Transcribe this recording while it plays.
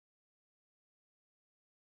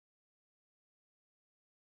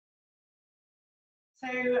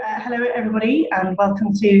Hello everybody, and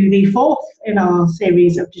welcome to the fourth in our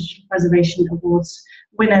series of Digital Preservation Awards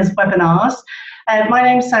winners webinars. My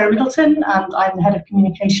name is Sarah Middleton, and I'm the Head of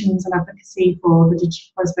Communications and Advocacy for the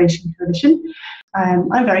Digital Preservation Coalition.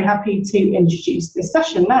 I'm very happy to introduce this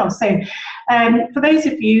session now. For those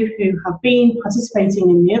of you who have been participating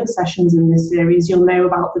in the other sessions in this series, you'll know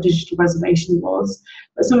about the Digital Preservation Awards,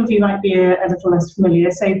 but some of you might be a little less familiar,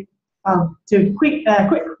 so I'll do a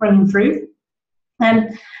quick run through.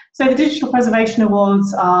 So the Digital Preservation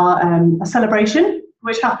Awards are a celebration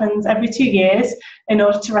which happens every 2 years in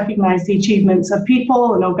order to recognise the achievements of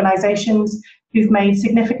people and organisations who've made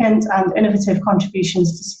significant and innovative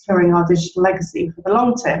contributions to securing our digital legacy for the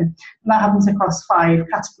long term. And that happens across 5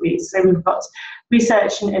 categories. So we've got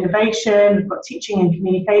research and innovation, we've got teaching and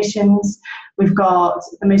communications, we've got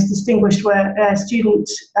the most distinguished student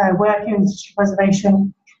work in digital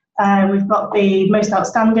preservation. We've got the most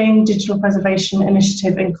outstanding digital preservation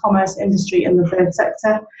initiative in commerce, industry and the third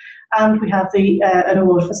sector, and we have an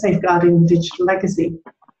award for safeguarding the digital legacy.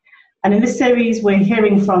 And in this series we're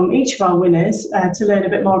hearing from each of our winners to learn a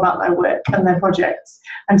bit more about their work and their projects.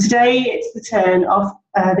 And today it's the turn of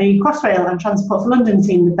the Crossrail and Transport for London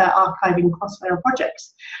team with their archiving Crossrail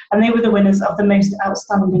projects, and they were the winners of the most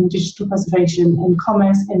outstanding digital preservation in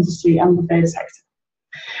commerce, industry and the third sector.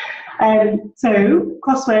 So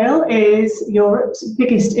Crossrail is Europe's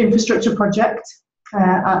biggest infrastructure project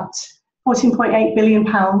at £14.8 billion.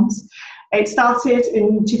 It started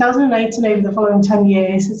in 2008 and over the following 10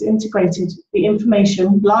 years has integrated the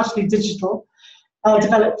information, largely digital,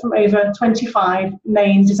 developed from over 25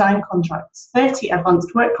 main design contracts, 30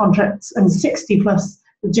 advanced work contracts and 60 plus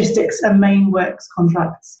logistics and main works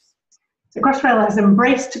contracts. So Crossrail has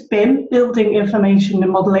embraced BIM, building information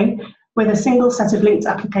and modelling, with a single set of linked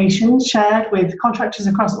applications shared with contractors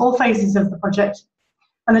across all phases of the project.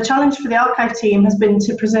 And the challenge for the archive team has been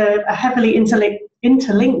to preserve a heavily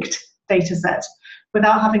interlinked data set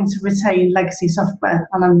without having to retain legacy software.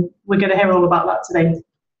 And we're going to hear all about that today.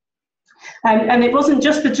 And it wasn't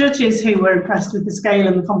just the judges who were impressed with the scale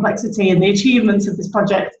and the complexity and the achievements of this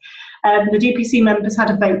project. The DPC members had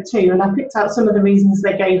a vote too, and I picked out some of the reasons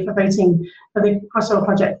they gave for voting for the Crossrail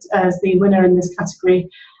project as the winner in this category.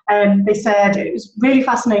 They said it was really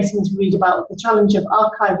fascinating to read about the challenge of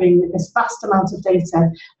archiving this vast amount of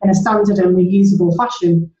data in a standard and reusable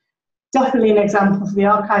fashion. Definitely an example for the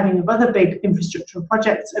archiving of other big infrastructural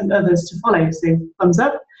projects and others to follow, so thumbs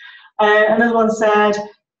up. Another one said,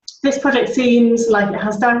 this project seems like it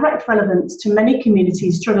has direct relevance to many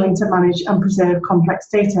communities struggling to manage and preserve complex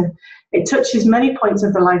data. It touches many points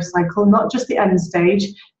of the life cycle, not just the end stage,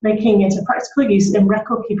 making it a practical use in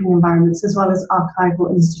record-keeping environments as well as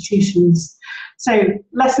archival institutions. So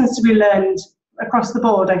lessons to be learned across the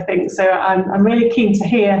board, I think. So I'm really keen to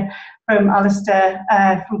hear from Alistair,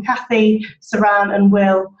 from Kathy, Saran and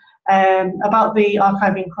Will about the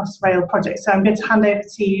Archiving Crossrail project. So I'm going to hand over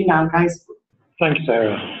to you now, guys. Thank you,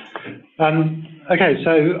 Sarah. Okay,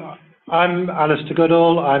 so I'm Alistair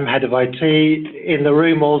Goodall, I'm Head of IT. In the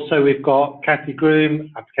room also we've got Kathy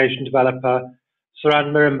Groom, Application Developer,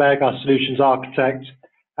 Saran Mirenberg, our Solutions Architect,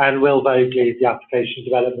 and Will Vogley, the Application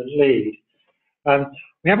Development Lead.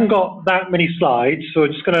 We haven't got that many slides, so we're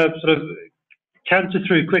just going to sort of canter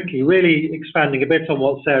through quickly, really expanding a bit on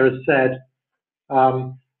what Sarah said.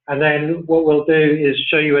 And then what we'll do is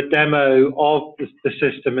show you a demo of the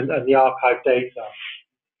system and the archive data.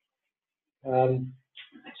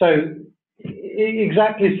 So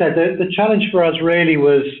exactly said, the challenge for us really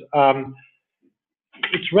was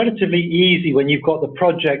it's relatively easy when you've got the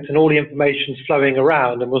project and all the information's flowing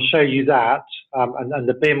around, and we'll show you that and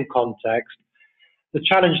the BIM context. The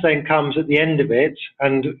challenge then comes at the end of it,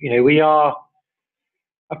 and we are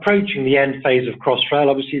approaching the end phase of Crossrail.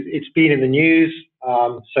 Obviously it's been in the news,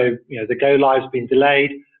 so the go live's been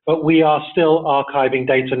delayed, but we are still archiving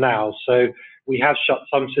data now. So we have shut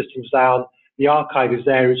some systems down. The archive is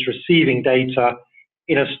there, it's receiving data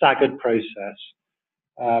in a staggered process.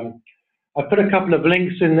 I've put a couple of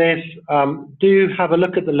links in this. Do have a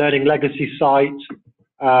look at the Learning Legacy site.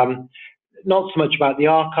 Not so much about the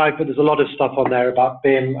archive, but there's a lot of stuff on there about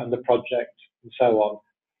BIM and the project and so on.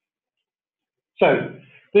 So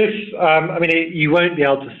this, you won't be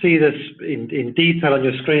able to see this in detail on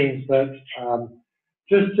your screens, but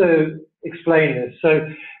just to explain this. So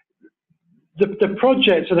the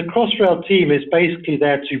project, so the Crossrail team is basically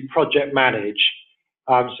there to project manage.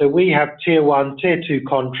 So we have tier 1, tier 2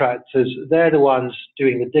 contractors. They're the ones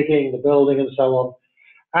doing the digging, the building and so on.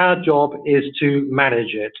 Our job is to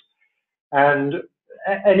manage it. And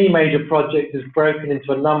any major project is broken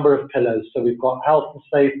into a number of pillars. So we've got health and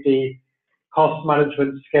safety, cost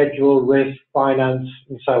management, schedule, risk, finance,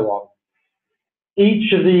 and so on.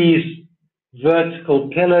 Each of these vertical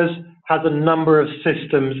pillars has a number of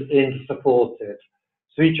systems in supported.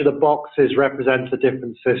 So each of the boxes represents a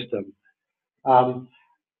different system.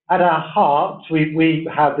 At our heart, we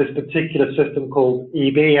have this particular system called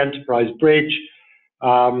EB, Enterprise Bridge.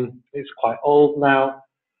 It's quite old now,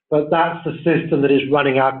 but that's the system that is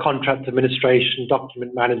running our contract administration,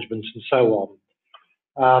 document management, and so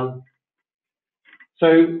on.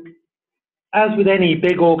 So as with any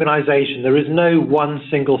big organization, there is no one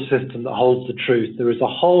single system that holds the truth. There is a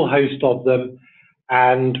whole host of them,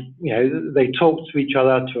 and they talk to each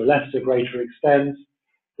other to a lesser or greater extent.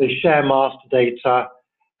 They share master data,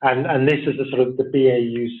 and this is the sort of the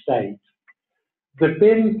BAU state. The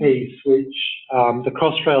BIM piece, which the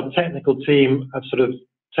Crossrail technical team have sort of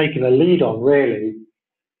taken a lead on, really,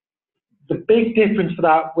 the big difference for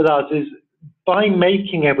that with us is by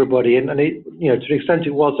making everybody, and it, to an extent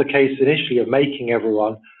it was the case initially of making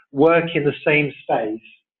everyone work in the same space,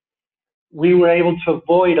 we were able to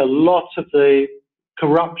avoid a lot of the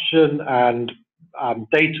corruption and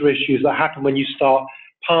data issues that happen when you start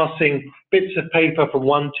passing bits of paper from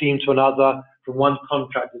one team to another, from one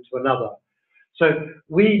contractor to another. So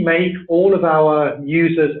we make all of our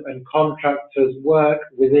users and contractors work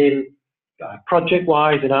within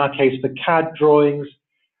project-wise, in our case, the CAD drawings,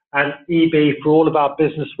 and EB for all of our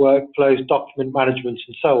business workflows, document management,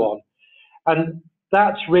 and so on. And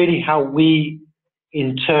that's really how we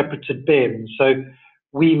interpreted BIM. So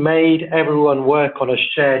we made everyone work on a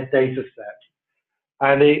shared data set.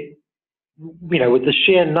 And it, with the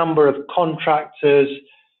sheer number of contractors,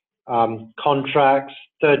 contracts,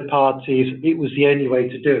 third parties, it was the only way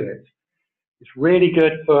to do it. It's really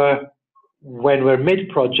good for when we're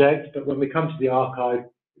mid-project, but when we come to the archive,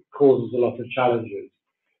 it causes a lot of challenges.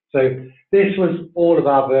 So this was all of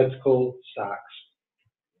our vertical stacks.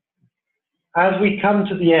 As we come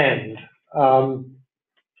to the end,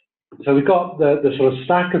 so we've got the sort of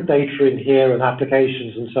stack of data in here and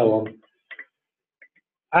applications and so on.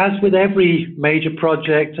 As with every major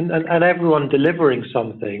project and everyone delivering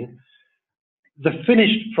something, the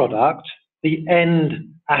finished product, the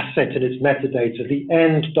end asset and its metadata, the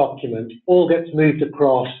end document, all gets moved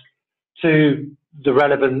across to the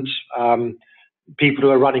relevant people who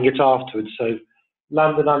are running it afterwards. So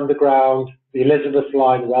London Underground, the Elizabeth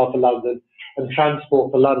Line, Rail for London, and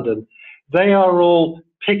Transport for London, they are all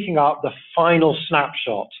picking up the final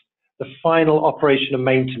snapshot, the final operation and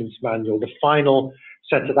maintenance manual, the final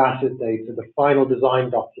set of asset data, the final design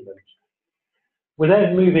document. We're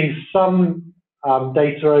then moving some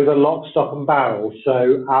data over lock, stock, and barrel.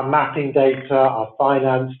 So our mapping data, our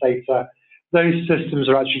finance data, those systems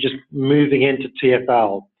are actually just moving into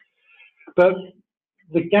TFL. But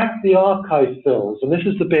the gap the archive fills, and this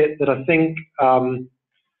is the bit that I think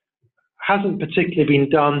hasn't particularly been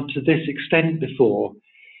done to this extent before,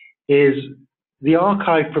 is the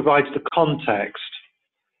archive provides the context.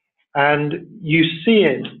 And you see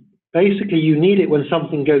it, basically you need it when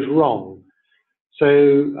something goes wrong. So,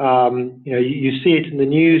 you see it in the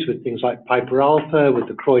news with things like Piper Alpha, with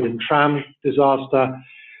the Croydon tram disaster.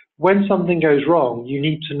 When something goes wrong, you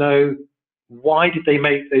need to know, why did they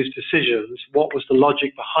make those decisions? What was the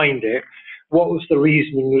logic behind it? What was the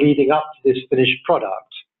reasoning leading up to this finished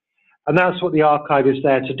product? And that's what the archive is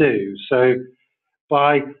there to do. So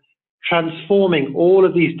by transforming all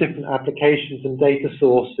of these different applications and data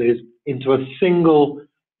sources into a single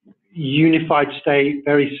unified state,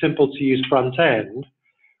 very simple to use front end,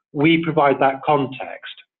 we provide that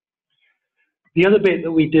context. The other bit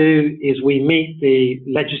that we do is we meet the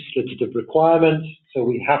legislative requirements, so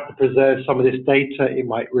we have to preserve some of this data. It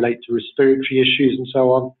might relate to respiratory issues and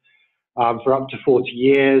so on, for up to 40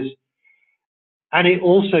 years. And it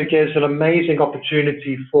also gives an amazing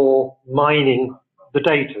opportunity for mining the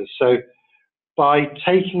data. So by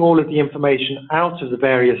taking all of the information out of the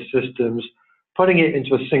various systems, putting it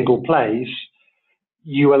into a single place,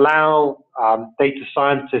 you allow data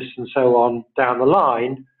scientists and so on down the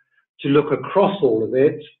line to look across all of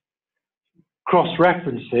it,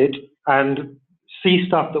 cross-reference it, and see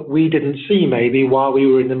stuff that we didn't see maybe while we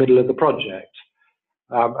were in the middle of the project.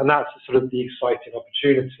 And that's sort of the exciting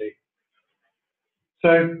opportunity.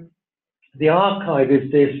 So the archive is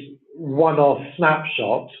this one-off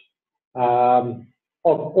snapshot of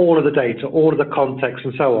all of the data, all of the context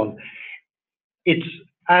and so on. It's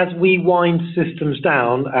as we wind systems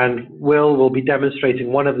down, and will be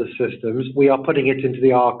demonstrating one of the systems, we are putting it into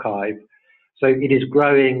the archive. So it is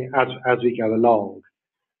growing as we go along.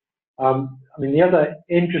 I mean, the other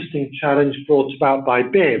interesting challenge brought about by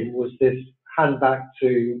BIM was this hand back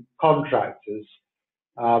to contractors.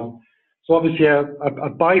 So So obviously a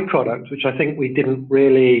byproduct, which I think we didn't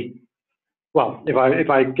really, well, if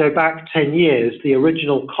I go back 10 years, the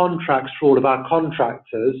original contracts for all of our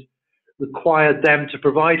contractors required them to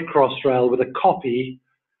provide Crossrail with a copy,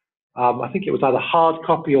 I think it was either hard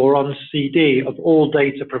copy or on CD, of all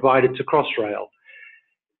data provided to Crossrail.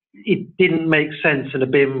 It didn't make sense in a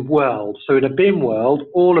BIM world. So in a BIM world,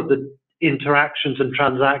 all of the interactions and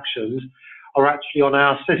transactions are actually on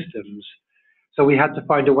our systems. So we had to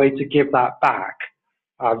find a way to give that back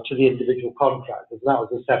to the individual contractors. That was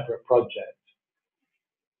a separate project.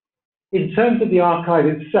 In terms of the archive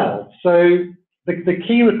itself, so the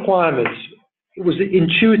key requirements, it was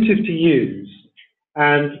intuitive to use,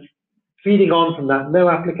 and feeding on from that, no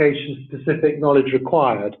application-specific knowledge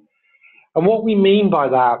required. And what we mean by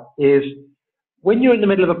that is when you're in the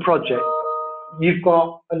middle of a project, you've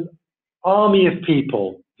got an army of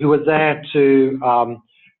people who are there to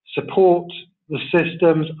support the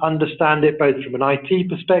systems, understand it both from an IT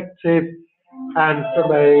perspective and from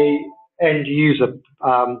a end user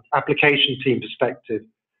application team perspective.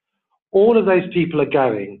 All of those people are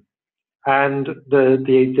going, and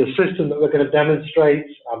the system that we're going to demonstrate,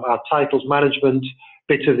 our titles management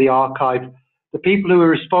bit of the archive, the people who are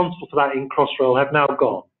responsible for that in Crossrail have now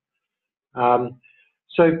gone.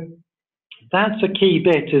 So that's a key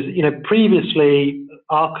bit. Is, you know, previously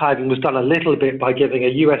archiving was done a little bit by giving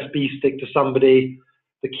a USB stick to somebody,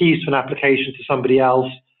 the keys to an application to somebody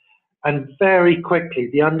else, and very quickly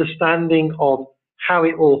the understanding of how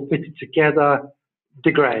it all fitted together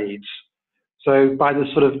degrades. So by the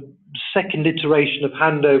sort of second iteration of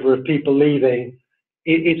handover of people leaving,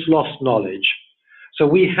 it's lost knowledge. So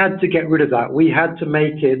we had to get rid of that. We had to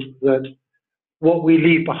make it that what we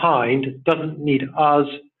leave behind doesn't need us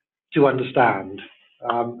to understand.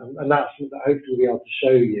 And that's what hopefully we'll be able to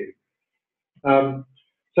show you.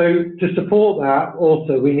 So to support that,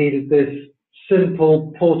 also, we needed this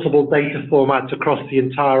simple portable data format across the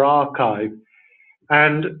entire archive.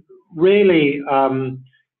 And really, you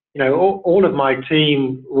know, all of my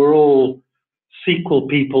team were all SQL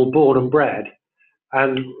people born and bred.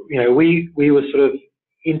 And, you know, we were sort of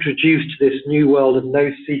introduced to this new world of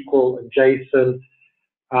NoSQL and JSON.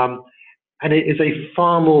 And it is a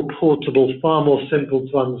far more portable, far more simple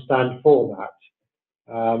to understand format.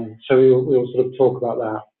 So we'll sort of talk about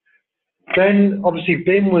that. Then, obviously,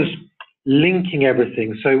 BIM was linking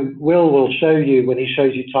everything. So will show you, when he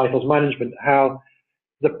shows you titles management, how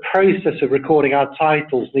the process of recording our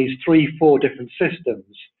titles needs 3-4 different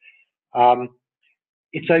systems.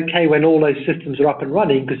 It's okay when all those systems are up and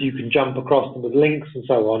running because you can jump across them with links and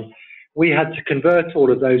so on. We had to convert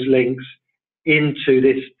all of those links into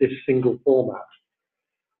this single format.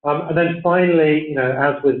 And then finally, you know,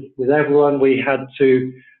 as with everyone, we had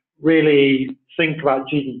to really think about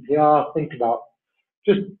GDPR, think about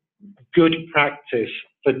just good practice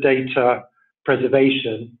for data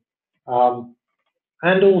preservation,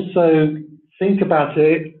 and also think about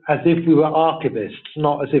it as if we were archivists,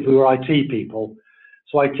 not as if we were IT people.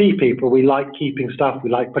 So IT people, we like keeping stuff, we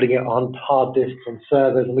like putting it on hard disks and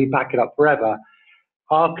servers, and we back it up forever.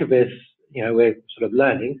 Archivists, you know, we're sort of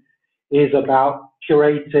learning, is about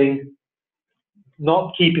curating,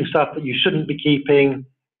 not keeping stuff that you shouldn't be keeping,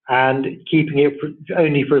 and keeping it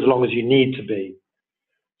only for as long as you need to be.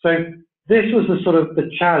 So this was the sort of the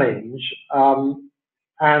challenge,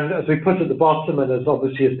 and as we put at the bottom, and as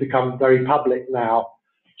obviously has become very public now,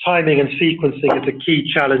 timing and sequencing is a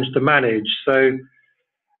key challenge to manage. So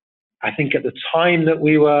I think at the time that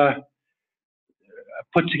we were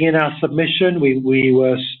putting in our submission, we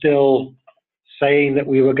were still saying that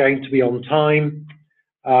we were going to be on time.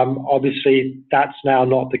 Obviously, that's now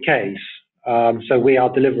not the case. So we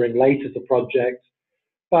are delivering late as a project.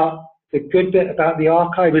 But the good bit about the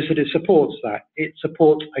archive is that it supports that. It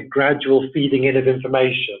supports a gradual feeding in of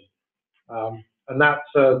information. And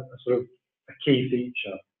that's a sort of a key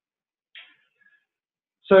feature.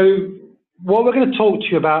 So what we're going to talk to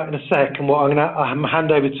you about in a sec, and what I'm going to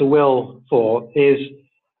hand over to Will for, is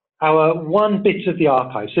our one bit of the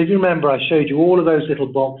archive. So if you remember, I showed you all of those little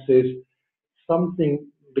boxes. Something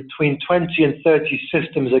between 20 and 30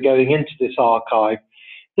 systems are going into this archive.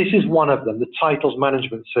 This is one of them, the titles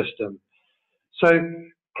management system. So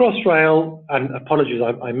Crossrail, and apologies,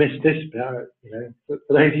 I missed this, you know, for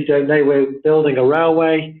those who don't know, we're building a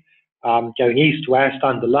railway going east to west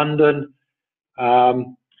under London.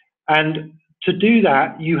 And to do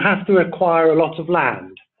that, you have to acquire a lot of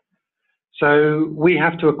land. So we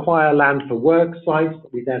have to acquire land for work sites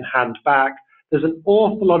that we then hand back. There's an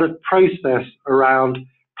awful lot of process around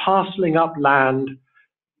parceling up land,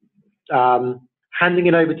 handing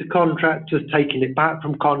it over to contractors, taking it back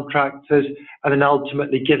from contractors, and then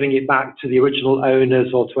ultimately giving it back to the original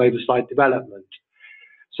owners or to oversight development.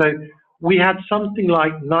 So we had something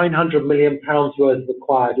like £900 million worth of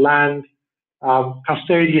acquired land,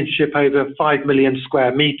 custodianship over 5 million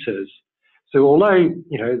square metres. So although,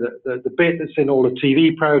 you know, the bit that's in all the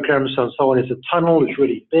TV programs and so on is a tunnel, it's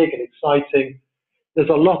really big and exciting, there's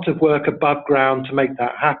a lot of work above ground to make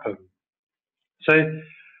that happen. So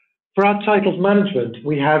for our titles management,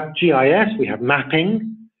 we have GIS, we have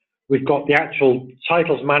mapping, we've got the actual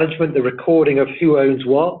titles management, the recording of who owns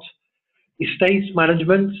what, estates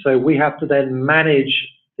management, so we have to then manage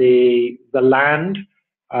the land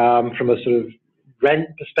from a sort of rent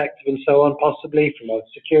perspective and so on, possibly from a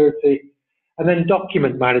security, and then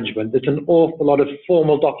document management. There's an awful lot of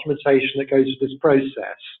formal documentation that goes through this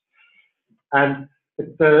process. And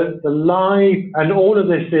the live, and all of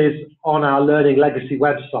this is on our Learning Legacy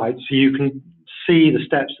website, so you can see the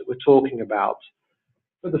steps that we're talking about.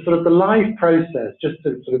 But the sort of the live process, just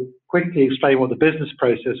to sort of quickly explain what the business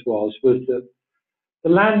process was that the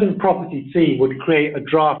land and property team would create a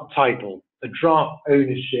draft title, a draft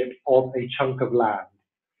ownership of a chunk of land.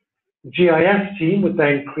 The GIS team would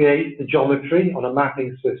then create the geometry on a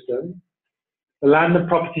mapping system. The land and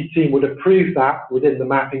property team would approve that within the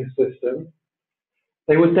mapping system.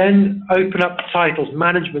 They would then open up the titles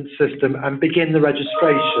management system and begin the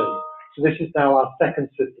registration. So this is now our second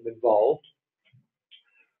system involved.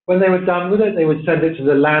 When they were done with it, they would send it to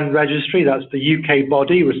the land registry. That's the UK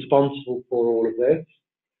body responsible for all of this.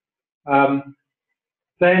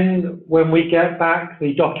 Then when we get back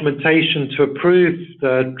the documentation to approve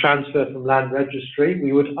the transfer from land registry,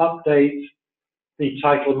 we would update the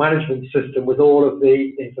title management system with all of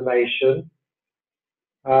the information.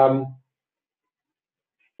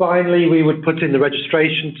 Finally, we would put in the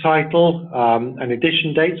registration title and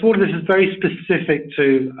edition dates. All of this is very specific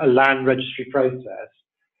to a land registry process.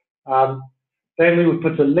 Then we would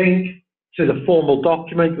put a link to the formal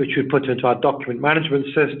document, which we put into our document management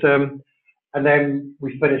system, and then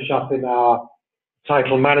we finish up in our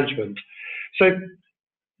title management. So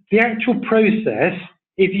the actual process,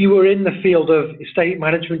 if you were in the field of estate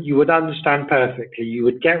management, you would understand perfectly. You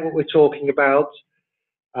would get what we're talking about.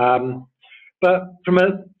 But from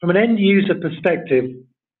an end user perspective,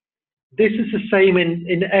 this is the same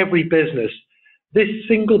in every business. This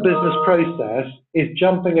single business process is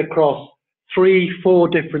jumping across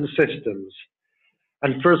 3-4 different systems.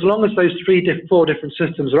 And for as long as those 3-4 different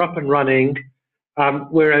systems are up and running,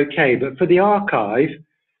 we're okay. But for the archive,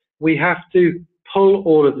 we have to pull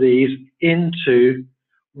all of these into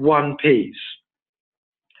one piece.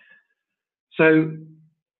 So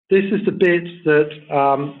this is the bit that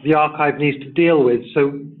the archive needs to deal with. So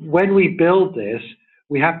when we build this,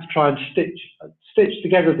 we have to try and stitch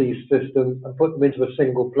together these systems and put them into a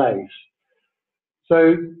single place. So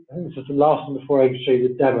I think this is the last one before I show you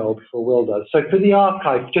the demo before Will does. So for the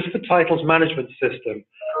archive, just the titles management system,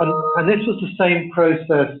 and this was the same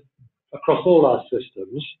process across all our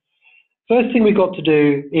systems. First thing we've got to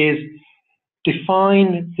do is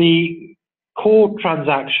define the core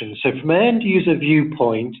transactions. So from an end user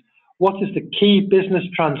viewpoint, what is the key business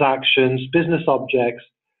transactions, business objects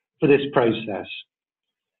for this process?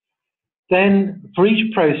 Then for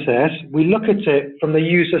each process, we look at it from the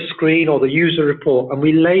user screen or the user report, and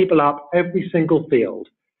we label up every single field,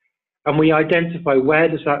 and we identify where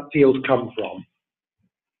does that field come from.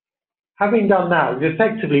 Having done that, we've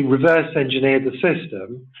effectively reverse engineered the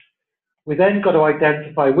system. We then got to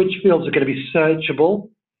identify which fields are going to be searchable,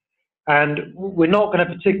 and we're not going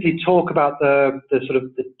to particularly talk about the sort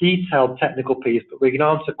of the detailed technical piece, but we can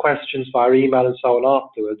answer questions via email and so on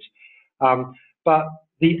afterwards. But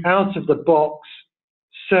the out-of-the-box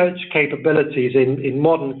search capabilities in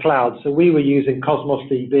modern cloud, so we were using Cosmos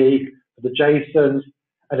DB for the JSONs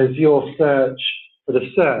and Azure Search for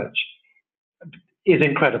the search, is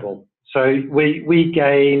incredible. So we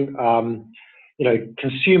gain you know,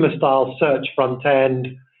 consumer-style search front end,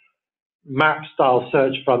 map-style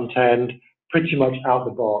search front end, pretty much out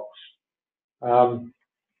the box.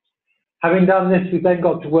 Having done this, we've then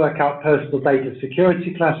got to work out personal data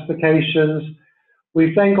security classifications.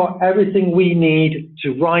 We've then got everything we need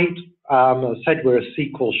to write, I said we're a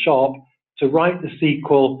SQL shop, to write the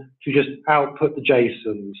SQL to just output the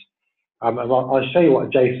JSONs. And I'll show you what a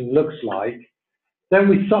JSON looks like. Then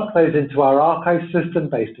we suck those into our archive system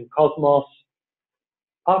based in Cosmos,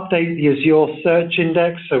 update the Azure search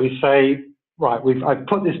index. So we say, right, I've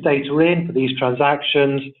put this data in for these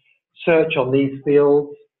transactions, search on these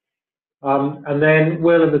fields. And then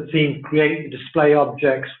Will and the team create the display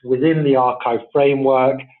objects within the archive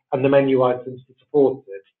framework and the menu items to support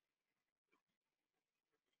it.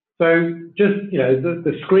 So just, you know,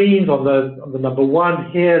 the screens on the number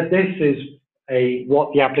one here, this is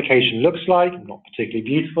what the application looks like. Not particularly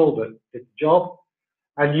beautiful, but it's a job.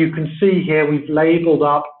 And you can see here we've labeled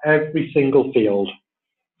up every single field.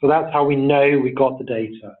 So that's how we know we got the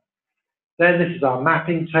data. Then this is our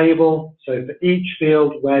mapping table. So for each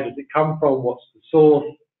field, where does it come from? What's the source?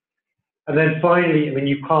 And then finally, I mean,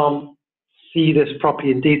 you can't see this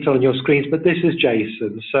properly in detail on your screens, but this is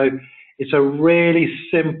JSON. So it's a really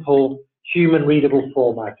simple human readable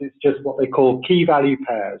format. It's just what they call key value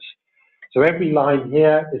pairs. So every line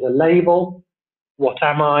here is a label, what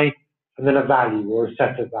am I, and then a value or a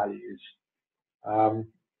set of values.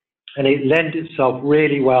 And it lends itself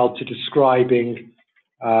really well to describing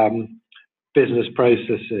business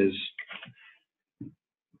processes.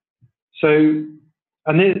 So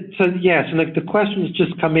yes, and the question that's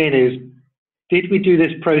just come in is, did we do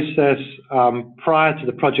this process prior to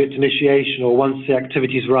the project initiation or once the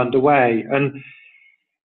activities were underway? And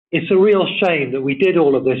it's a real shame that we did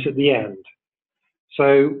all of this at the end.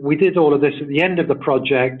 So we did all of this at the end of the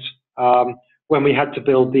project when we had to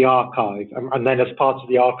build the archive, and then as part of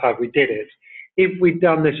the archive we did it. If we'd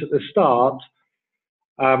done this at the start,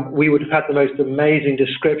 we would have had the most amazing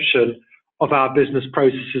description of our business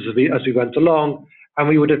processes as we went along, and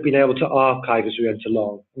we would have been able to archive as we went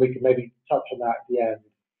along. We can maybe touch on that at the end.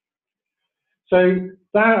 So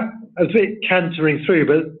that, a bit cantering through,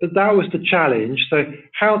 but that was the challenge. So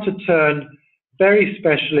how to turn very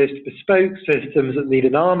specialist bespoke systems that need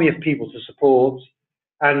an army of people to support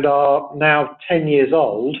and are now 10 years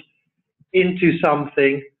old into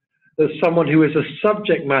something that someone who is a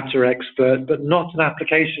subject matter expert but not an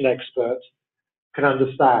application expert can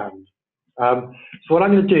understand. So what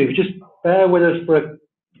I'm going to do, just bear with us for a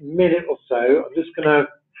minute or so. I'm just going to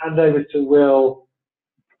hand over to Will,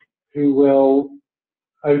 who will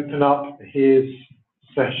open up his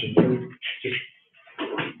session.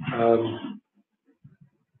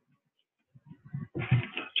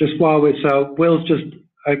 Just while we're, so Will's just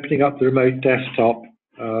opening up the remote desktop.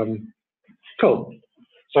 Cool.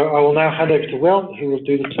 So I will now hand over to Will, who will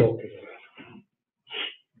do the talking.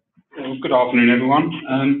 Well, good afternoon,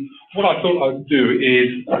 everyone. What I thought I'd do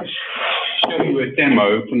is show you a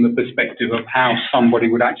demo from the perspective of how somebody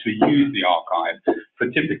would actually use the archive. So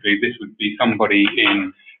typically, this would be somebody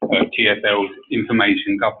in TfL's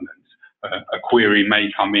information governance. A query may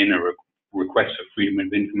come in, or a request for freedom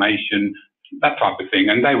of information, that type of thing,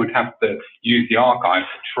 and they would have to use the archive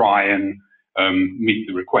to try and meet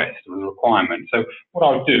the request or the requirement. So what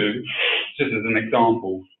I'll do, just as an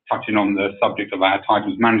example, touching on the subject of our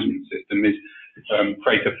titles management system, is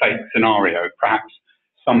create a fake scenario. Perhaps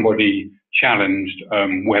somebody challenged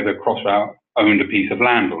whether Crossrail owned a piece of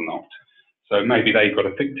land or not. So maybe they got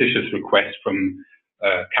a fictitious request from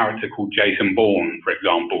a character called Jason Bourne, for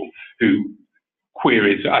example, who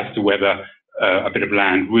queries as to whether a bit of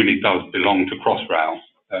land really does belong to Crossrail.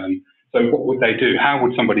 So what would they do? How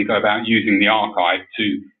would somebody go about using the archive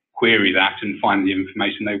to query that and find the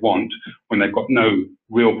information they want when they've got no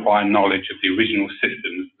real prior knowledge of the original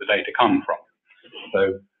systems the data come from?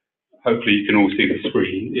 So hopefully you can all see the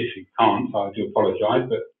screen. If you can't, I do apologise,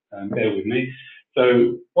 but bear with me.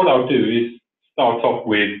 So what I'll do is start off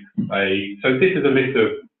with so this is a list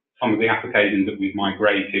of some of the applications that we've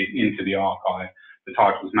migrated into the archive. The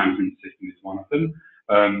titles management system is one of them.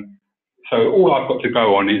 So all I've got to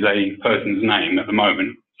go on is a person's name at the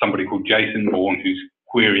moment, somebody called Jason Bourne, who's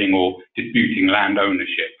querying or disputing land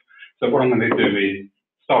ownership. So what I'm going to do is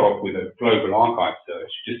start off with a global archive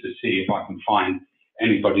search just to see if I can find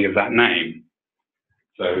anybody of that name.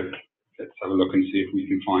 So let's have a look and see if we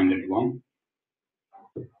can find anyone.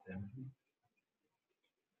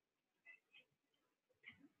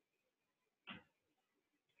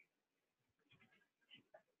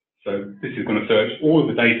 So this is going to search all of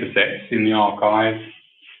the data sets in the archive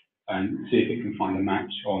and see if it can find a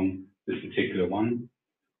match on this particular one.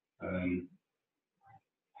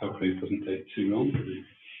 Hopefully it doesn't take too long.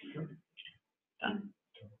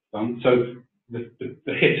 So the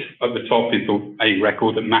hit at the top is a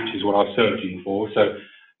record that matches what I was searching for. So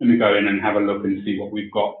let me go in and have a look and see what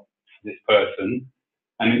we've got for this person.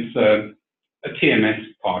 And it's a TMS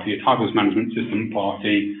party, a titles management system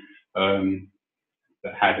party,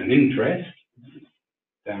 that had an interest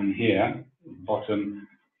down here at the bottom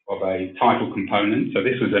of a title component. So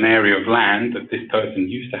this was an area of land that this person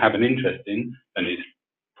used to have an interest in and is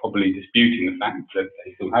probably disputing the fact that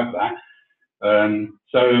they still have that.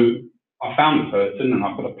 So I found the person and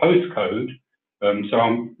I've got a postcode.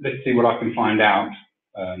 Let's see what I can find out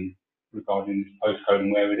regarding this postcode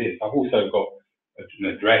and where it is. I've also got an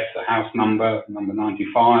address, a house number, number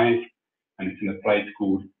 95, and it's in a place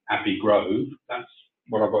called Abbey Grove. That's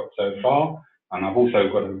what I've got so far. And I've also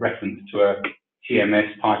got a reference to a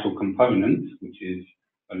TMS title component, which is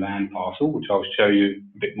a land parcel, which I'll show you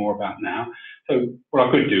a bit more about now. So what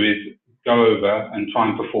I could do is go over and try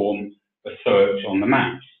and perform a search on the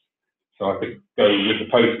maps. So I could go with the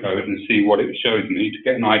postcode and see what it shows me to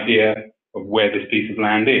get an idea of where this piece of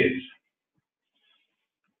land is.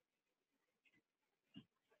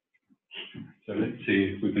 So let's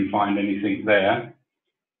see if we can find anything there.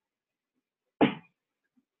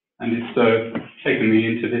 And it's taken me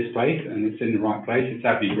into this place, and it's in the right place. It's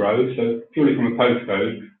Abbey Grove. So purely from a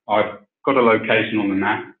postcode, I've got a location on the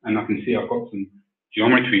map, and I can see I've got some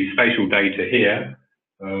geometry, spatial data here,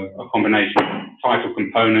 a combination of title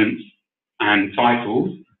components and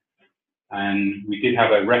titles. And we did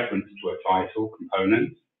have a reference to a title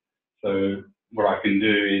component. So what I can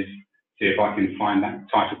do is see if I can find that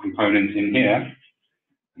title component in here.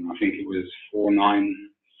 And I think it was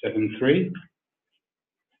 4973.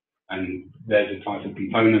 And there's a title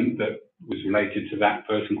component that was related to that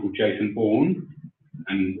person called Jason Bourne.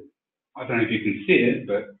 And I don't know if you can see it,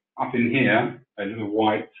 but up in here, a little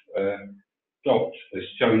white dot has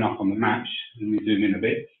shown up on the map. Let me zoom in a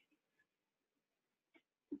bit.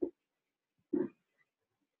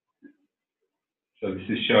 So this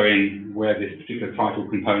is showing where this particular title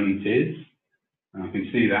component is. And I can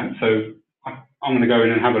see that. So I'm going to go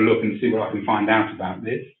in and have a look and see what I can find out about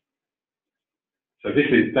this. So this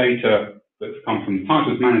is data that's come from the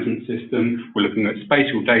titles management system. We're looking at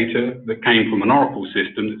spatial data that came from an Oracle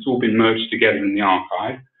system that's all been merged together in the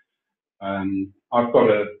archive. I've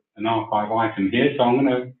got an archive item here, so I'm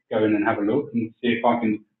going to go in and have a look and see if I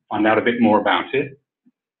can find out a bit more about it.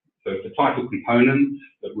 So the title component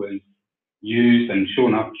that was used, and sure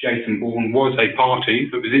enough, Jason Bourne was a party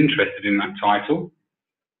that was interested in that title,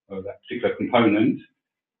 or that particular component,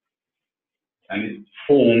 and it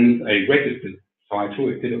forms a registered title.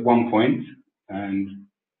 It did at one point, and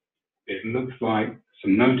it looks like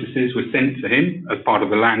some notices were sent to him as part of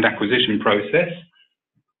the land acquisition process.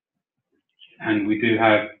 And we do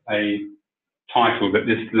have a title that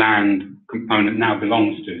this land component now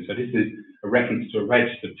belongs to. So this is a reference to a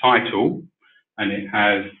registered title, and it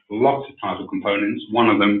has lots of title components, one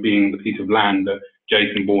of them being the piece of land that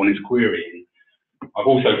Jason Bourne is querying. I've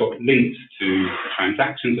also got links to the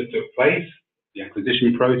transactions that took place, the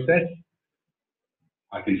acquisition process.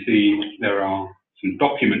 I can see there are some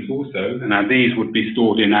documents also, and now these would be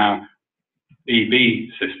stored in our EB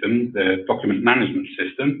system, the document management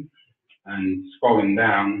system. And scrolling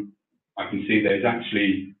down, I can see there's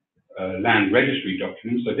actually a land registry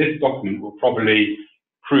document. So this document will probably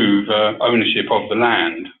prove ownership of the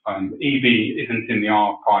land. EB isn't in the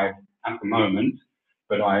archive at the moment,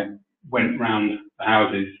 but I went round the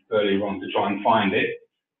houses earlier on to try and find it.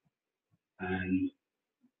 And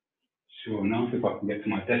sure enough, if I can get to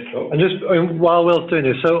my desktop. And just while Will's doing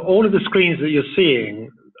this, so all of the screens that you're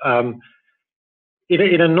seeing,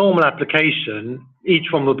 in a normal application,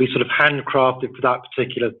 each one will be sort of handcrafted for that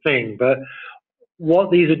particular thing. But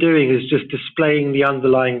what these are doing is just displaying the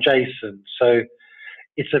underlying JSON. So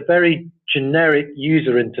it's a very generic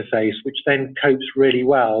user interface, which then copes really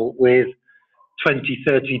well with 20,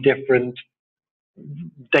 30 different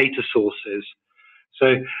data sources.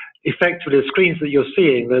 So effectively, the screens that you're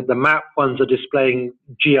seeing, the map ones are displaying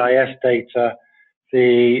GIS data.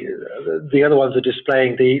 The other ones are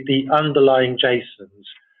displaying the underlying JSONs.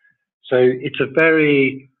 So it's a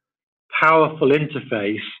very powerful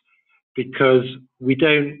interface because we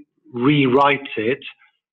don't rewrite it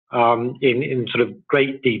in sort of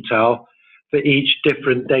great detail for each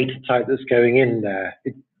different data type that's going in there.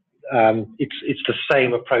 It's the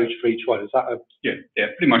same approach for each one. Is that yeah,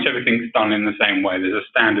 pretty much everything's done in the same way. There's a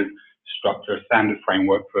standard structure, a standard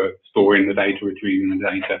framework for storing the data, retrieving the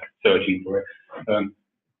data, searching for it.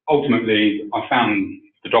 Ultimately, I found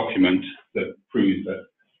the document that proves that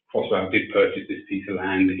Crossrail did purchase this piece of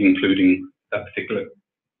land, including that particular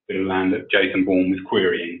bit of land that Jason Bourne was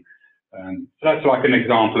querying. So that's like an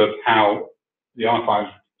example of how the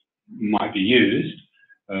archive might be used.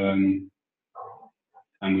 And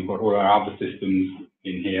we've got all our other systems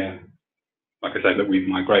in here, like I said, that we've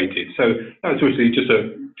migrated. So that's really just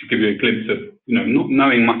to give you a glimpse of, not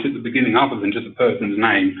knowing much at the beginning other than just a person's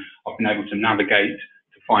name. I've been able to navigate,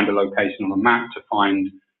 to find a location on a map, to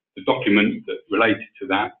find the document that related to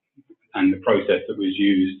that, and the process that was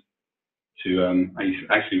used to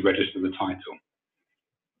actually register the title.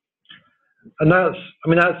 And that's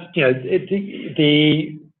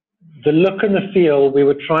the look and the feel we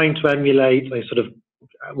were trying to emulate a sort of,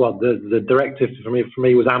 well, the directive for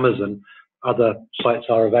me was Amazon. Other sites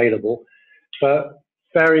are available, but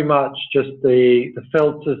very much just the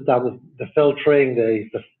filters, the filtering, the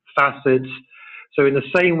facets. So in the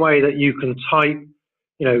same way that you can type,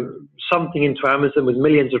 you know, something into Amazon with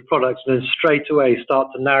millions of products and then straight away start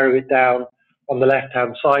to narrow it down on the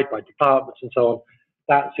left-hand side by departments and so on,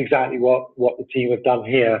 that's exactly what the team have done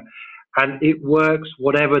here. And it works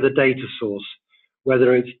whatever the data source,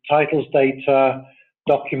 whether it's titles data,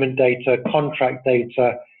 document data, contract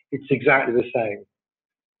data, it's exactly the same.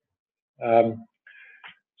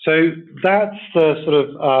 So that's the sort of,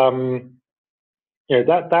 you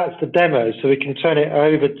know, that's the demo. So we can turn it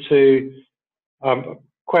over to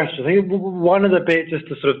questions. I think one of the bits just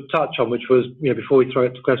to sort of touch on, which was, you know, before we throw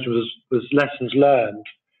it to questions, was lessons learned.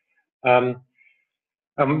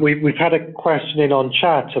 We've had a question in on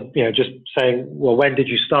chat, of, you know, just saying, well, when did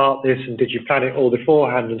you start this, and did you plan it all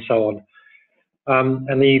beforehand, and so on.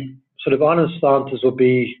 And the sort of honest answers will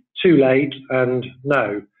be too late and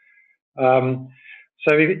no.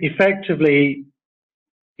 So effectively,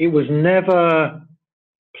 it was never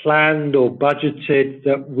planned or budgeted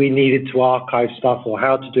that we needed to archive stuff or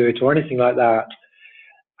how to do it or anything like that.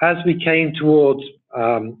 As we came towards,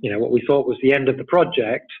 you know, what we thought was the end of the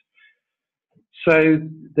project, so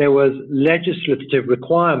there was legislative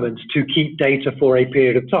requirements to keep data for a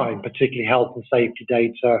period of time, particularly health and safety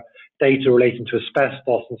data, data relating to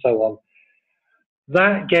asbestos and so on.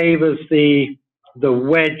 That gave us the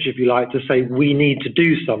wedge, if you like, to say we need to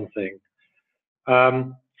do something.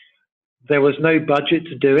 There was no budget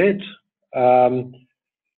to do it,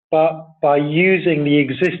 but by using the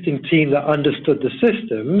existing team that understood the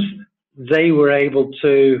systems, they were able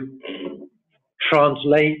to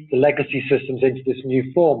translate the legacy systems into this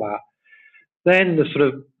new format. Then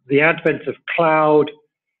the advent of cloud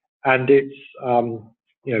and its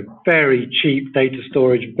you know, very cheap data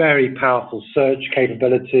storage, very powerful search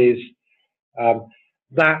capabilities,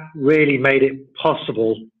 that really made it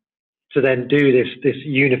possible to then do this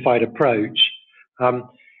unified approach.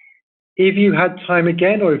 If you had time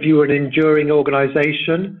again, or if you were an enduring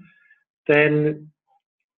organization, then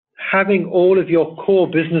having all of your core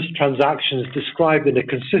business transactions described in a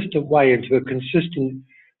consistent way into a consistent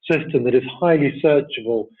system that is highly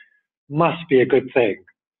searchable must be a good thing.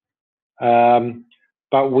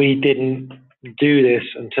 But we didn't do this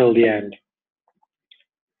until the end.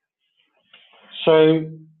 So,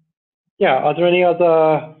 yeah, are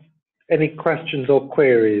there any questions or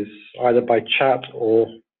queries, either by chat or?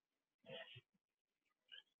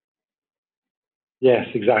 Yes,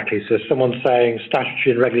 exactly. So someone's saying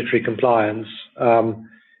statutory and regulatory compliance.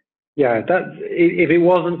 Yeah, if it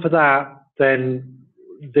wasn't for that, then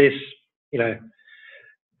this, you know,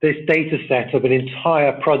 this data set of an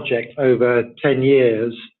entire project over 10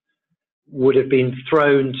 years would have been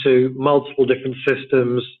thrown to multiple different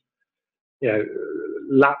systems, you know,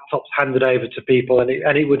 laptops handed over to people, and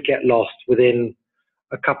it would get lost within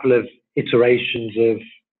a couple of iterations of,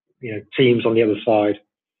 you know, teams on the other side.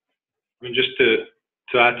 I mean, just to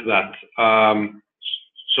add to that,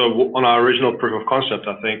 so on our original proof of concept,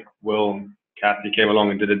 I think Will and Kathy came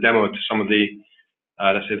along and did a demo to some of the,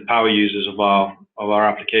 let's say, the power users of our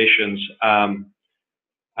applications. And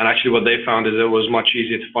actually what they found is it was much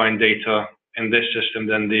easier to find data in this system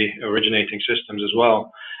than the originating systems as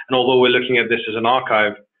well. And although we're looking at this as an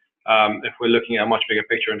archive, if we're looking at a much bigger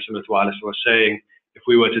picture, and similar to what Alice was saying, if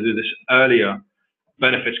we were to do this earlier,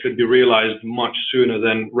 benefits could be realized much sooner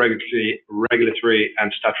than regulatory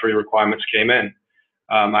and statutory requirements came in,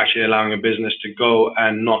 actually allowing a business to go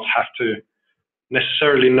and not have to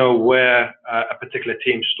necessarily know where a particular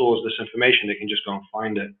team stores this information. They can just go and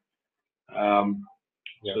find it.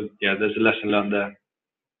 So yeah, there's a lesson learned there.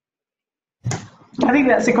 I think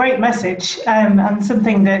that's a great message, and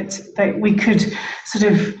something that we could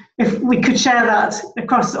sort of, if we could share that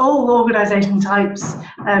across all organisation types,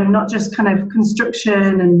 not just kind of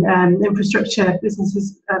construction and infrastructure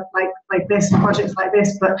businesses like this and projects like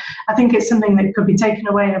this, but I think it's something that could be taken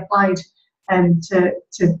away and applied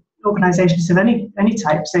to organisations of any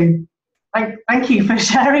type. So thank you for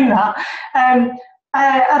sharing that.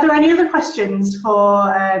 Are there any other questions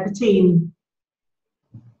for the team?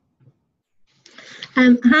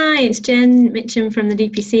 Hi, it's Jen Mitchum from the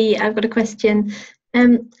DPC. I've got a question.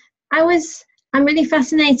 I'm really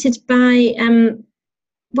fascinated by,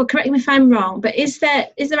 well, correct me if I'm wrong, but is there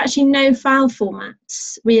actually no file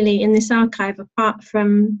formats really in this archive apart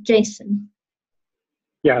from JSON?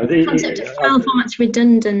 Yeah, the concept of file formats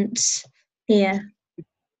redundant here.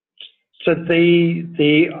 So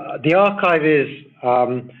the archive is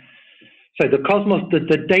so the Cosmos, the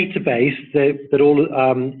database that all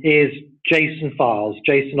is JSON files,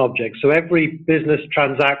 JSON objects. So every business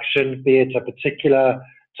transaction, be it a particular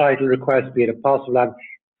title request, be it a parcel land,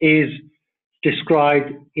 is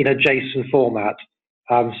described in a JSON format.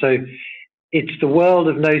 So it's the world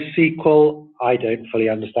of NoSQL. I don't fully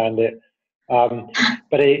understand it,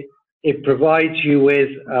 but it provides you with,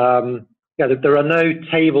 there are no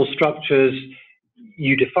table structures.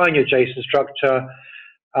 You define your JSON structure,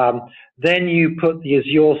 then you put the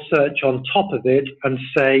Azure search on top of it and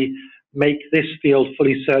say, make this field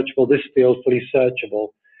fully searchable, this field fully searchable.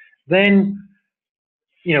 Then,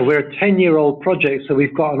 we're a 10-year-old project, so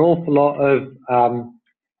we've got an awful lot of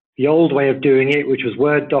the old way of doing it, which was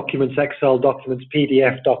Word documents, Excel documents,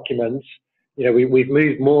 PDF documents. We've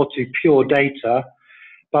moved more to pure data,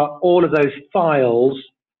 but all of those files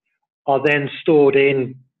are then stored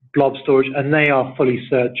in blob storage, and they are fully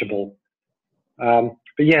searchable.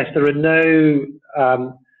 But yes, there are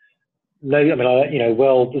there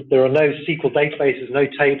are no SQL databases, no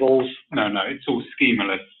tables. No, it's all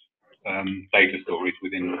schemaless data storage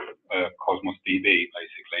within Cosmos DB,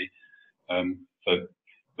 basically. So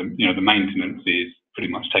the maintenance is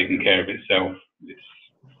pretty much taking care of itself. It's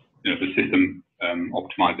the system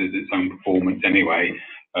optimizes its own performance anyway,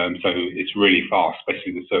 so it's really fast,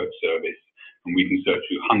 especially the search service. And we can search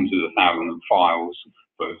through hundreds of thousands of files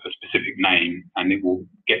for a specific name, and it will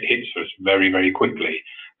get hits for us very, very quickly.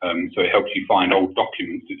 So it helps you find old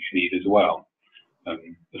documents that you need as well,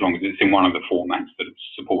 as long as it's in one of the formats that it's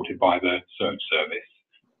supported by the search service,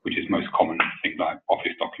 which is most common, things like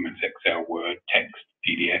Office documents, Excel, Word, text,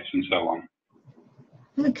 PDFs, and so on.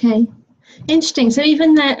 Okay, interesting. So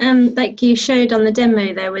even that, like you showed on the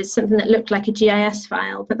demo, there was something that looked like a GIS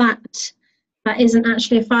file, but that isn't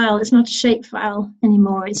actually a file. It's not a shape file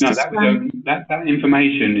anymore. It's just that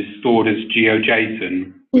information is stored as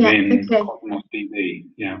GeoJSON within Cosmos DB.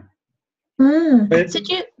 Yeah. So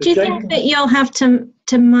do you think that you'll have to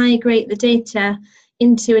migrate the data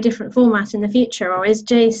into a different format in the future, or is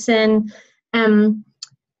JSON?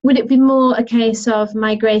 Would it be more a case of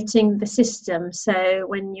migrating the system? So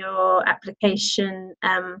when your application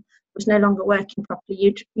was no longer working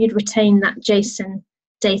properly, you'd retain that JSON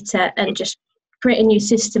data and just create a new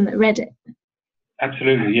system that read it.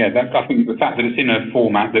 Absolutely, yeah. I think the fact that it's in a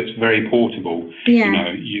format that's very portable,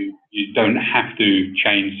 you don't have to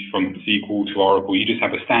change from SQL to Oracle. You just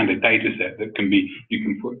have a standard data set that you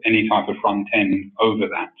can put any type of front end over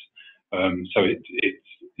that. So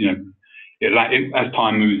as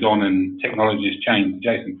time moves on and technology has changed, the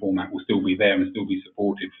JSON format will still be there and still be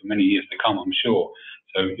supported for many years to come, I'm sure.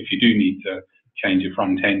 So if you do need to change your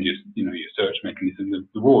front end, your search mechanism,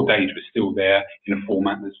 the raw data is still there in a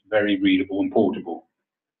format that's very readable and portable.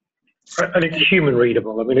 And it's human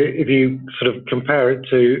readable. I mean, if you sort of compare it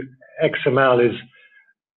to XML is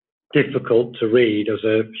difficult to read as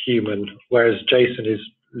a human, whereas JSON is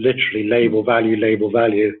literally label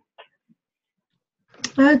value.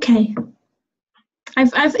 Okay.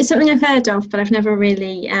 It's something I've heard of, but I've never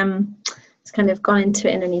really kind of gone into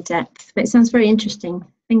it in any depth. But it sounds very interesting.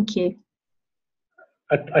 Thank you.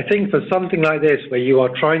 I think for something like this, where you are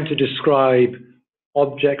trying to describe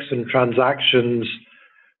objects and transactions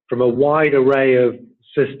from a wide array of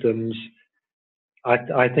systems,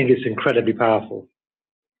 I think it's incredibly powerful.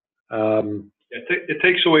 It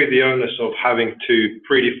takes away the onus of having to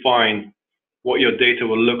predefine what your data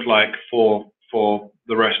will look like for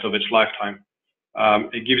the rest of its lifetime.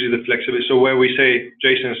 It gives you the flexibility. So where we say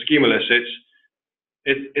JSON is schemaless,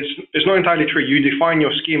 it's not entirely true. You define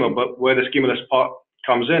your schema, but where the schemaless part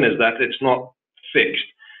comes in is that it's not fixed,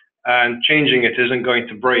 and changing it isn't going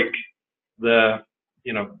to break the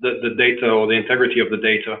data or the integrity of the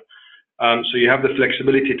data. So you have the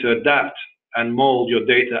flexibility to adapt and mold your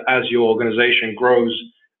data as your organization grows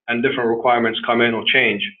and different requirements come in or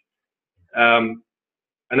change.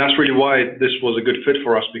 And that's really why this was a good fit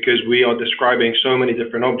for us, because we are describing so many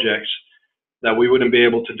different objects that we wouldn't be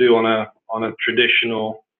able to do on a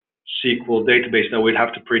traditional SQL database, that we'd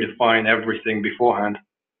have to predefine everything beforehand.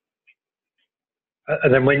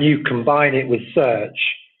 And then when you combine it with search,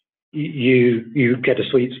 you get a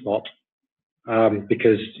sweet spot,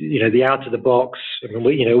 because the out of the box. I mean,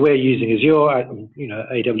 we're using Azure.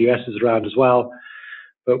 AWS is around as well,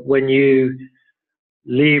 but when you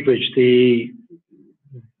leverage the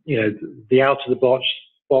out of the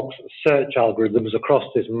box search algorithms across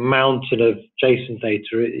this mountain of JSON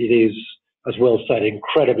data, it is, as Will said,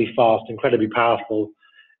 incredibly fast, incredibly powerful,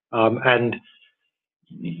 and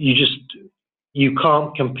you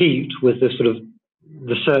can't compete with the sort of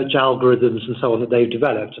the search algorithms and so on that they've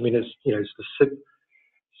developed. I mean, it's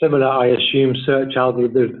similar, I assume, search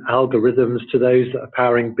algorithms to those that are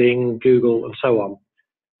powering Bing, Google, and so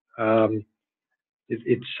on.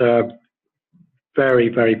 It's a very,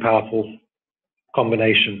 very powerful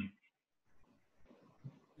combination.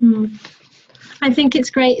 I think it's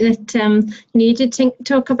great that you did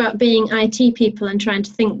talk about being IT people and trying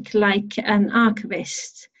to think like an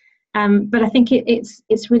archivist, but I think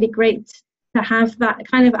it's really great to have that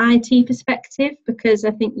kind of IT perspective, because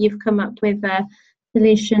I think you've come up with a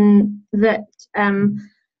solution that an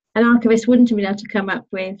archivist wouldn't have been able to come up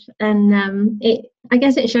with, and I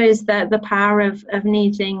guess it shows the power of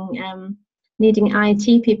needing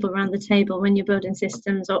IT people around the table when you're building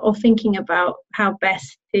systems or thinking about how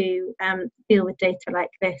best to deal with data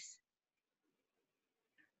like this.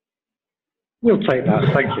 We'll take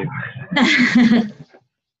that, thank you.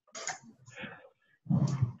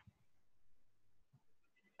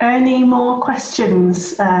 Any more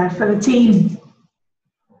questions for the team?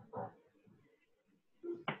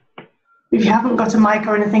 If you haven't got a mic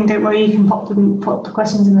or anything, don't worry, you can put the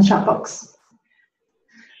questions in the chat box.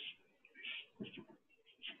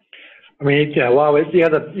 I mean, yeah, well, it's the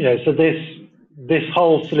other, so this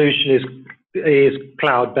whole solution is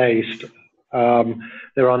cloud-based.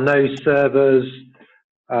 There are no servers.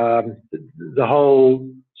 The whole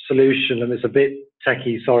solution, and it's a bit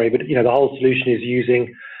techie, sorry, but the whole solution is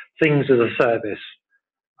using things as a service.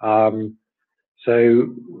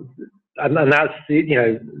 And that's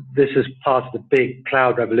this is part of the big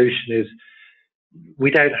cloud revolution. Is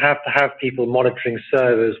we don't have to have people monitoring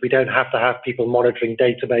servers. We don't have to have people monitoring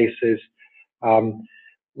databases.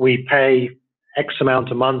 We pay X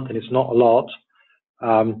amount a month, and it's not a lot,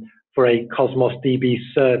 for a Cosmos DB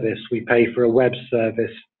service. We pay for a web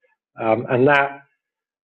service, and that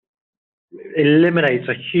eliminates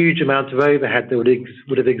a huge amount of overhead that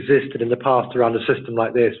would have existed in the past around a system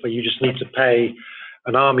like this, where you just need to pay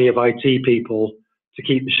an army of IT people to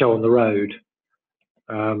keep the show on the road.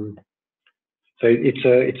 So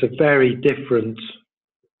it's a very different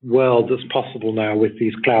world that's possible now with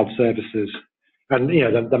these cloud services. And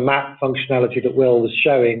the map functionality that Will was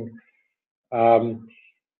showing,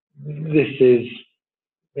 this is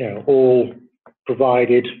all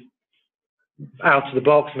provided out of the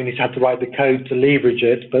box. I mean, he's had to write the code to leverage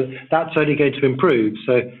it, but that's only going to improve.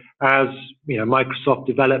 So as Microsoft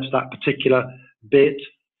develops that particular bit,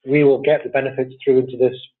 we will get the benefits through into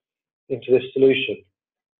this solution.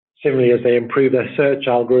 Similarly, as they improve their search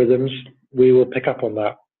algorithms, we will pick up on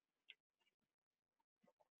that.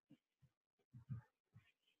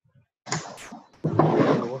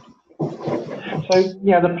 So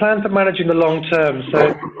yeah, the plan for managing the long term.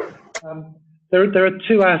 So there are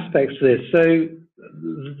two aspects to this. So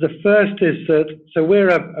the first is that we're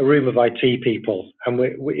a room of IT people, and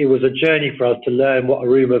it was a journey for us to learn what a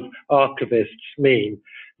room of archivists mean.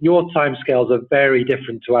 Your timescales are very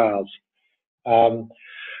different to ours.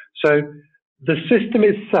 So the system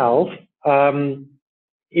itself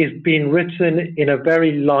is being written in a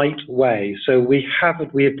very light way. So we have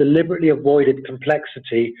deliberately avoided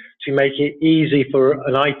complexity to make it easy for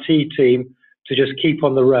an IT team to just keep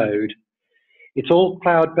on the road. It's all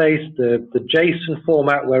cloud-based. The JSON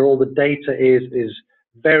format where all the data is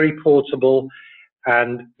very portable,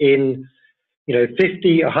 and in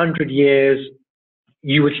 50, 100 years,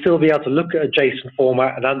 you would still be able to look at a JSON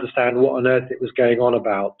format and understand what on earth it was going on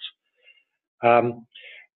about.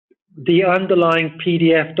 The underlying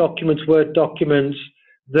PDF documents, Word documents,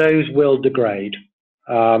 those will degrade.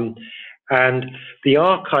 And the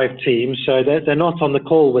archive team, so they're not on the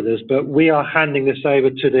call with us, but we are handing this over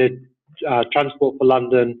to the Transport for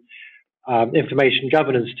London information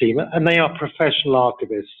governance team, and they are professional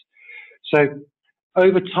archivists. So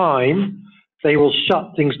over time, they will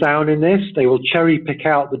shut things down in this. They will cherry pick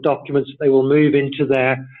out the documents. They will move into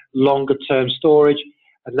their longer term storage,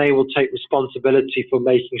 and they will take responsibility for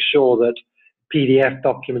making sure that PDF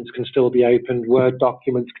documents can still be opened, Word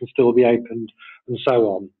documents can still be opened, and so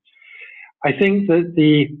on. I think that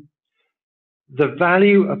the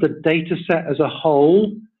value of the data set as a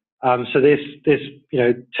whole, so this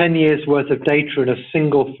 10 years worth of data in a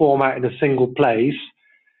single format in a single place,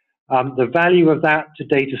 the value of that to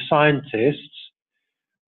data scientists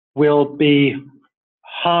will be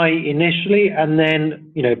high initially, and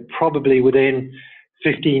then probably within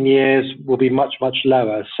 15 years will be much, much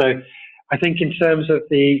lower. So I think in terms of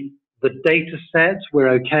the data set, we're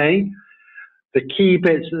okay. The key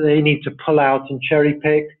bits that they need to pull out and cherry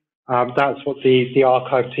pick, that's what the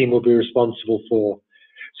archive team will be responsible for.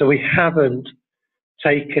 So we haven't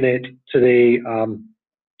taken it to the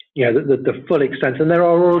full extent, and there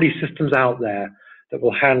are already systems out there that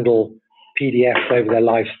will handle PDFs over their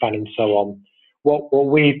lifespan and so on. What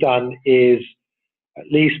we've done is at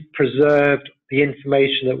least preserved the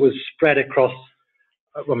information that was spread across,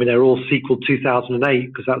 I mean, they're all SQL 2008,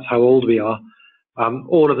 because that's how old we are,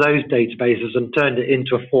 all of those databases, and turned it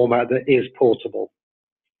into a format that is portable.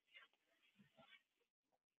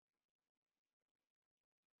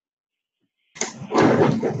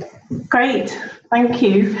 Great, thank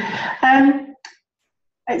you.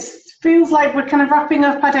 It feels like we're kind of wrapping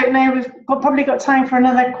up. I don't know, we've probably got time for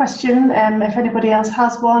another question if anybody else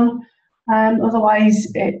has one. Otherwise,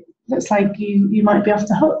 it looks like you might be off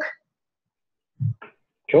the hook.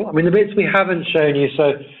 Cool. I mean, the bits we haven't shown you,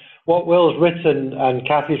 so what Will's written and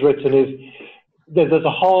Kathy's written is there's a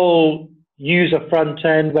whole user front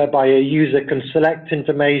end whereby a user can select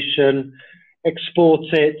information, export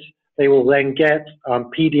it. They will then get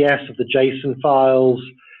PDFs of the JSON files,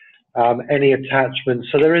 any attachments.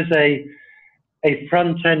 So there is a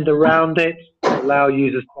front end around it to allow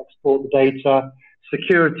users to export the data,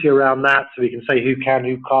 security around that, so we can say who can,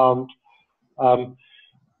 who can't.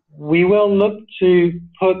 We will look to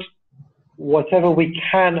put whatever we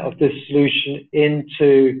can of this solution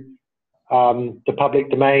into the public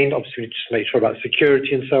domain. Obviously, just make sure about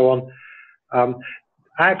security and so on.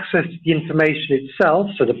 Access to the information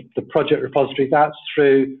itself, so the project repository, that's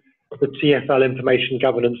through the TfL information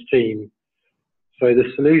governance team. So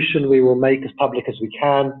the solution we will make as public as we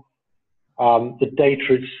can. The data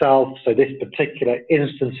itself, so this particular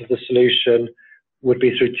instance of the solution would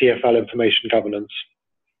be through TfL information governance.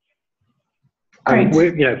 Great.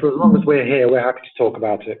 For as long as we're here, we're happy to talk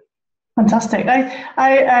about it. Fantastic.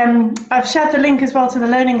 I've shared the link as well to the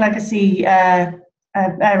Learning Legacy area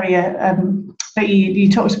that you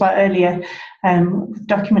talked about earlier,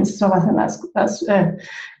 documents as well. I think that's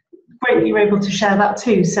great that you're able to share that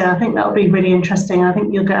too. So I think that'll be really interesting. I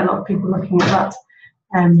think you'll get a lot of people looking at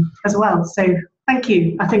that as well. So thank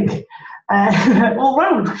you. I think all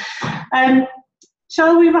round.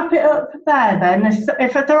 Shall we wrap it up there then?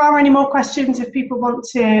 If there are any more questions, if people want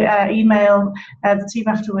to email the team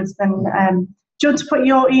afterwards, then do you want to put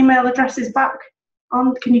your email addresses back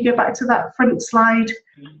on? Can you go back to that front slide?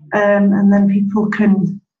 And then people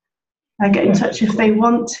can get in touch if they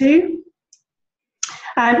want to.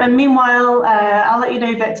 And meanwhile, I'll let you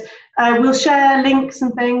know that we'll share links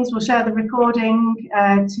and things. We'll share the recording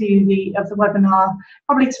of the webinar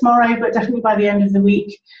probably tomorrow, but definitely by the end of the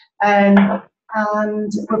week.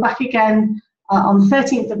 And we're back again on the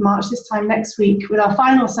 13th of March, this time next week, with our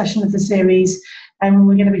final session of the series. And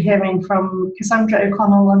we're going to be hearing from Cassandra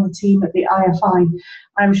O'Connell and the team at the IFI,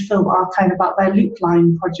 Irish Film Archive, about their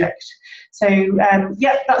Loopline project. So,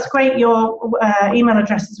 yeah, that's great. Your email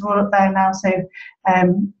addresses are all up there now. So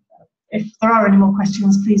if there are any more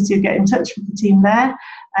questions, please do get in touch with the team there.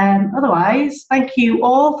 Otherwise, thank you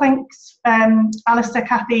all. Thanks, Alistair,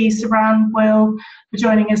 Kathy, Sabran, Will, for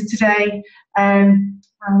joining us today. And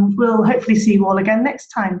we'll hopefully see you all again next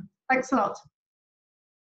time. Thanks a lot.